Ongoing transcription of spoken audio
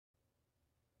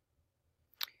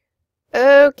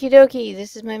Okie dokie,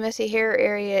 this is my messy hair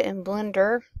area in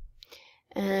Blender,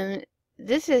 and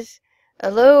this is a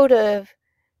load of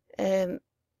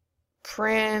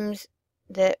prims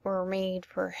that were made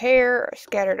for hair,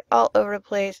 scattered all over the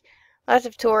place, lots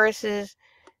of toruses,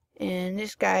 and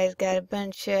this guy's got a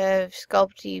bunch of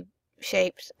sculpty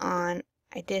shapes on.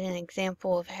 I did an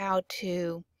example of how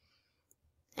to,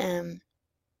 oh,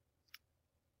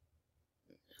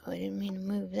 I didn't mean to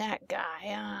move that guy,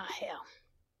 ah, hell.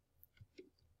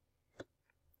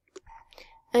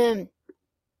 I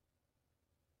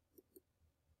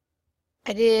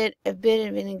did a bit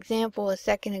of an example a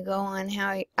second ago on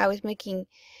how I was making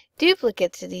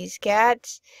duplicates of these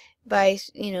cats by,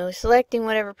 selecting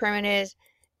whatever prim it is,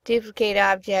 duplicate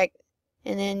object,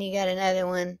 and then you got another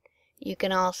one. You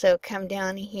can also come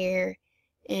down here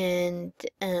and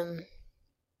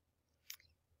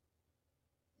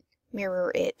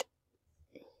mirror it.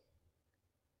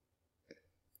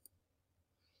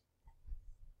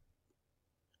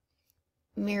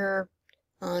 Mirror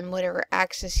on whatever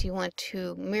axis you want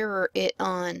to mirror it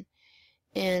on,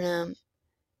 and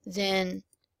then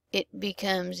it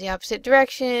becomes the opposite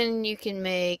direction. You can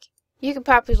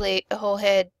populate a whole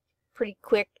head pretty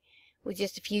quick with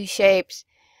just a few shapes.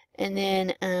 And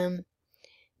then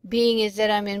being is that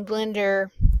I'm in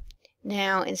Blender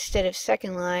now instead of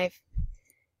Second Life,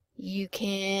 you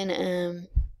can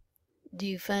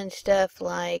do fun stuff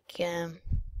like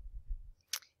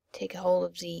take a hold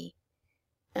of the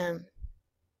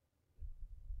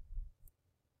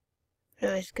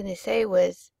what I was gonna say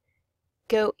was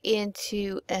go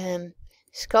into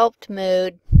sculpt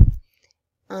mode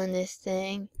on this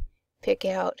thing, pick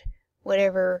out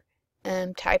whatever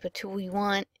type of tool you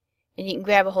want, and you can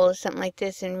grab a hold of something like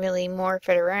this and really morph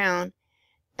it around,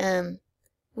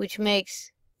 which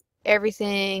makes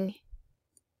everything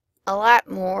a lot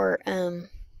more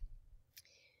what's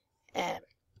the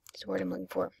word I'm looking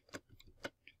for?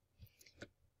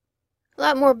 A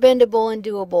lot more bendable and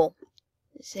doable.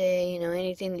 Say,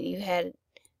 anything that you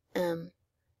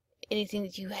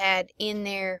had in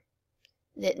there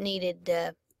that needed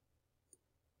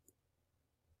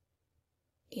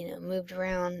moved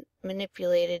around,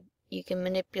 manipulated, you can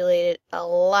manipulate it a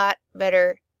lot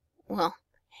better. Well,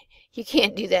 you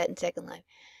can't do that in Second Life.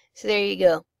 So there you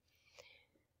go.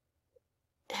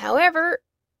 However,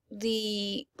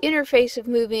 the interface of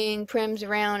moving prims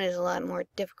around is a lot more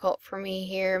difficult for me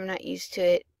here. I'm not used to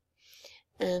it.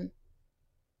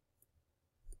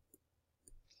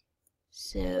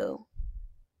 So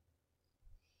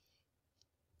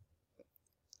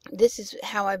this is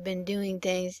how I've been doing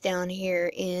things down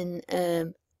here in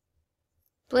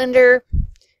Blender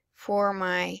for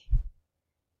my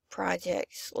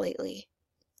projects lately.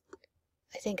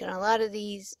 I think on a lot of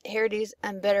these hairdos,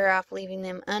 I'm better off leaving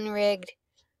them unrigged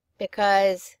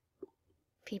because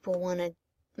people want to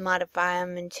modify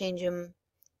them and change them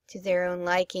to their own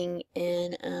liking.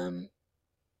 And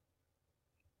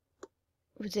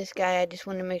with this guy, I just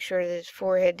wanted to make sure that his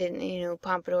forehead didn't,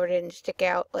 pompadour didn't stick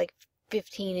out like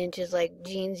 15 inches like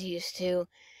jeans used to. It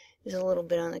was a little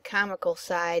bit on the comical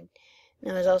side.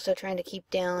 And I was also trying to keep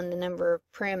down the number of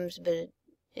prims, but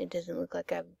it doesn't look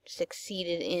like I've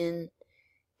succeeded in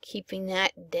keeping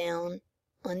that down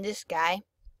on this guy.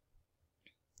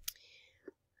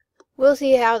 We'll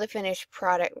see how the finished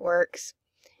product works.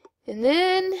 And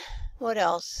then, what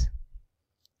else?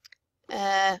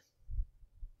 I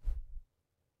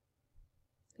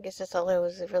guess that's all I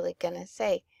was really gonna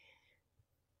say.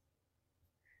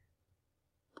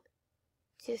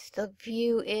 Just a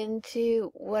view into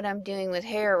what I'm doing with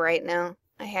hair right now.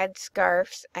 I had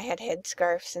scarves, I had head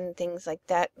scarves and things like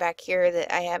that back here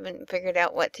that I haven't figured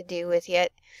out what to do with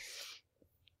yet.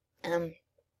 But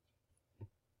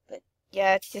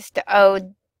yeah, it's just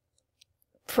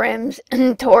prims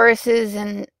and toruses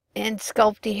and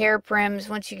sculpty hair prims.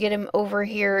 Once you get them over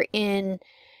here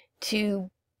into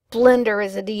Blender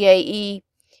as a DAE,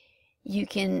 you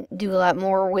can do a lot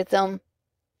more with them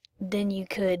than you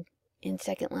could in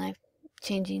Second Life,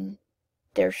 changing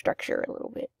their structure a little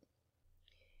bit.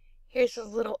 Here's a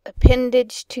little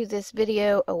appendage to this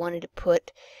video I wanted to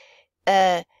put.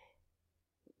 When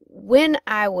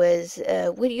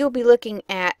you'll be looking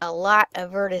at a lot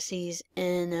of vertices,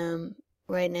 and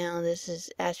right now this is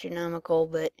astronomical,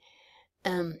 but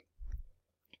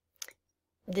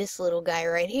this little guy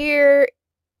right here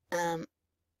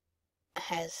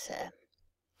has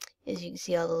as you can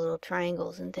see all the little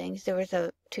triangles and things. There was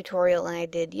a tutorial I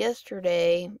did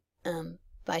yesterday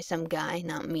by some guy,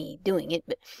 not me doing it,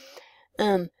 but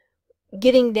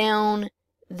getting down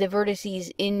the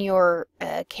vertices in your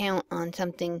count on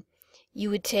something. You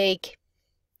would take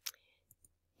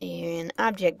in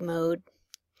object mode,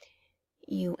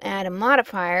 you add a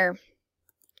modifier,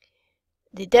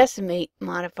 the decimate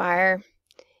modifier,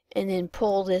 and then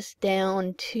pull this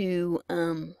down to,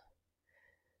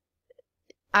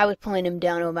 I was pulling them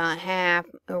down to about half,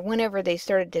 or whenever they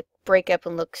started to break up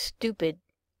and look stupid,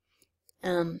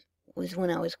 was when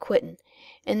I was quitting.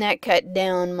 And that cut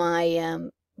down my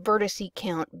vertice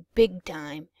count big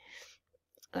time.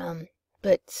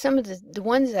 But some of the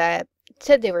ones that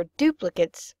said they were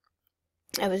duplicates,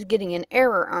 I was getting an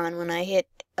error on when I hit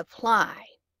apply.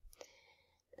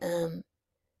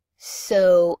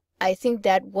 So I think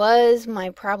that was my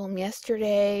problem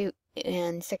yesterday,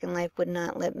 and Second Life would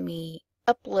not let me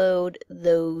upload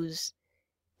those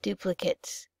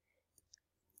duplicates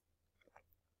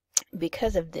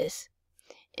because of this.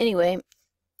 Anyway,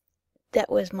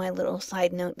 that was my little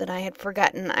side note that I had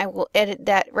forgotten. I will edit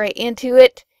that right into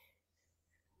it.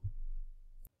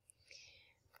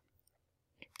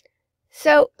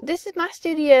 So this is my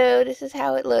studio. This is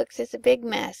how it looks. It's a big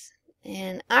mess.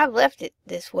 And I've left it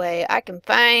this way. I can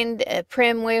find a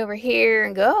prim way over here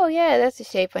and go, oh yeah, that's the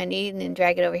shape I need, and then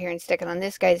drag it over here and stick it on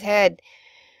this guy's head.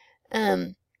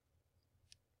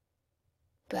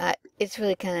 But it's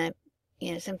really kind of,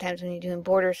 you know, sometimes when you're doing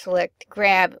border select,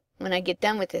 grab, when I get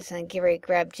done with this and I get ready to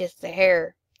grab just the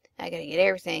hair, I gotta get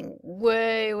everything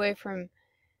way away from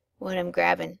what I'm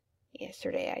grabbing.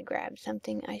 Yesterday I grabbed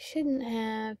something I shouldn't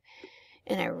have,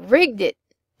 and I rigged it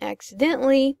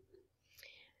accidentally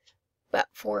about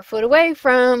 4 foot away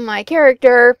from my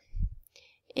character,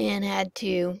 and had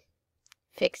to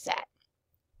fix that.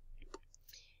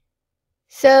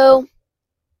 So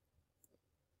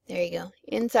there you go.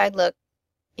 Inside look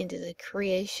into the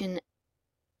creation.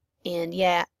 And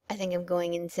yeah, I think I'm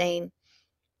going insane.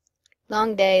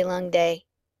 Long day, long day.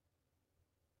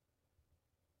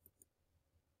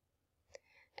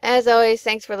 As always,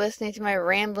 thanks for listening to my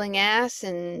rambling ass,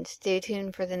 and stay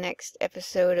tuned for the next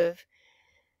episode of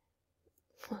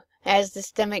As the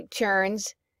Stomach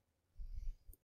Churns.